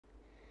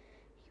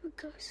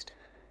a ghost.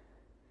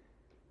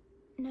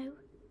 No.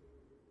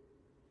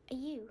 Are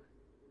you?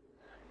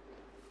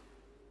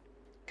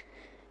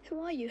 Who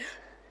are you?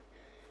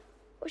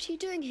 What are you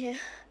doing here?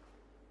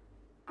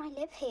 I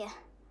live here.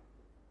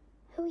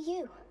 Who are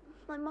you?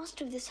 I'm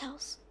master of this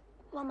house,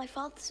 while my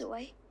father's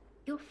away.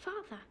 Your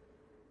father?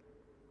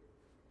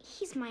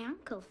 He's my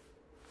uncle.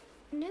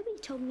 Nobody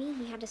told me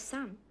he had a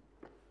son.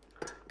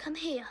 Come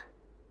here.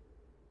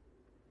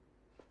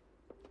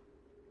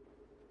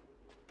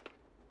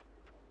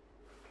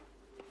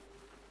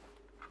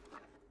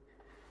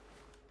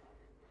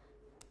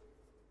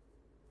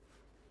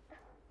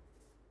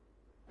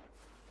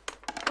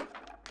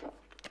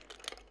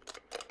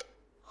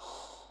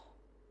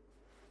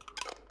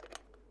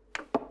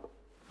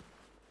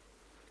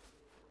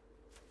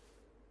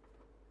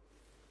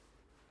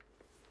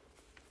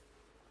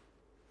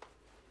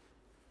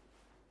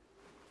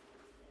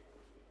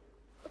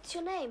 What's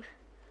your name?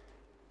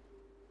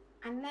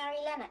 I'm Mary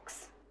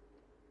Lennox.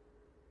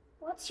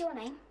 What's your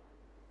name?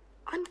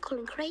 I'm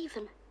Colin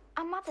Craven.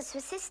 Our mothers were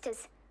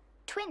sisters.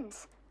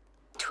 Twins.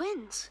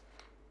 Twins?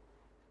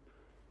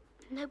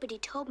 Nobody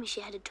told me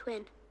she had a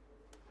twin.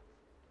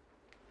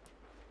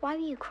 Why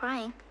were you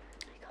crying?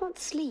 I can't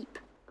sleep.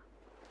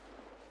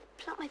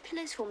 Pull out my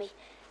pillows for me,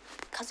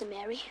 Cousin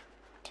Mary.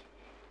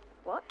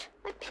 What?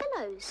 My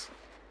pillows.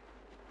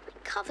 My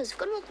covers have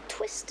gotten all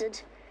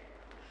twisted.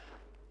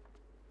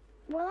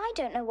 Well, I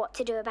don't know what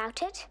to do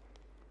about it.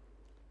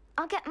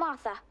 I'll get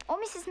Martha or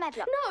Mrs.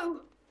 Medlock. No!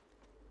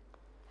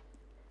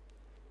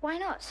 Why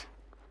not?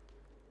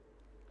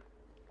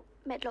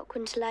 Medlock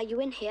wouldn't allow you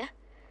in here.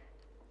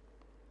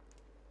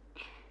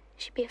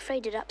 She'd be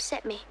afraid it'd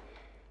upset me.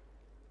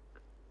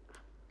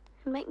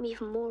 And make me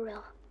even more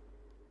ill.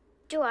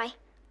 Do I?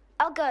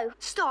 I'll go.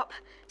 Stop!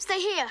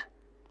 Stay here!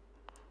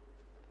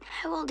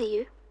 How old are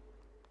you?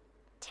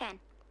 10.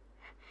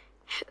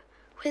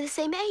 We're the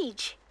same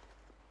age.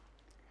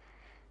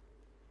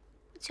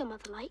 What's your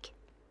mother like?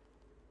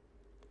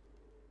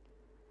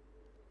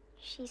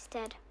 She's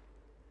dead.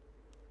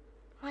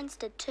 Mine's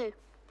dead too.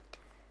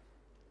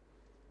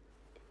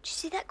 Did you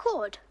see that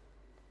cord?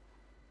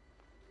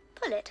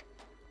 Pull it.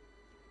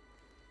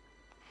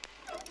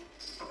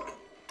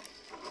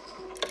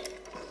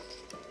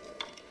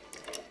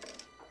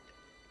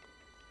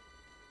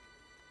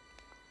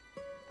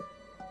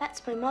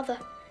 That's my mother.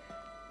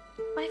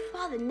 My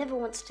father never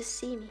wants to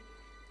see me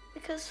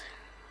because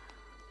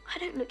I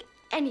don't look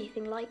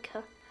anything like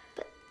her.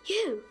 But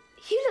you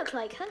look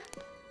like her.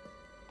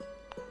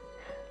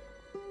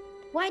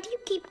 Why do you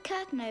keep a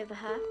curtain over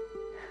her?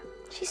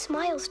 She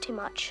smiles too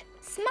much.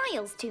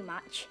 Smiles too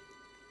much?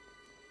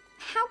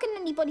 How can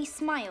anybody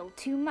smile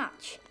too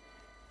much?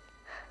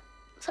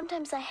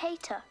 Sometimes I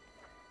hate her.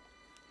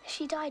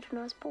 She died when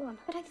I was born.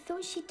 But I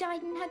thought she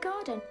died in her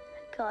garden.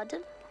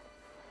 Garden?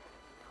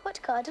 What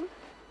garden?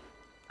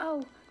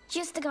 Oh,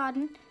 just the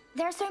garden.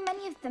 There are so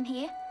many of them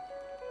here.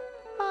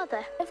 Are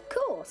there? Of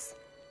course.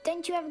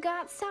 Don't you ever go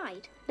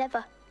outside?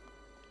 Never.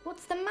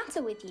 What's the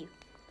matter with you?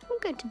 I'm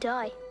going to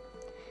die.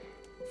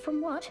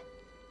 From what?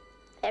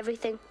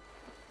 Everything.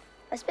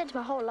 I spent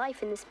my whole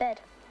life in this bed.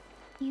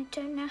 You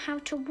don't know how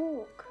to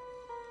walk.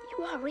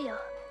 You are real.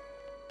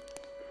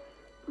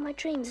 My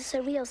dreams are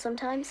so real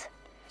sometimes.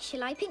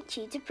 Shall I pinch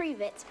you to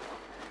prove it?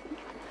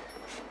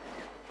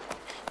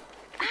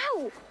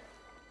 Ow!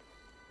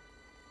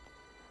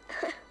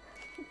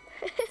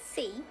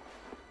 See?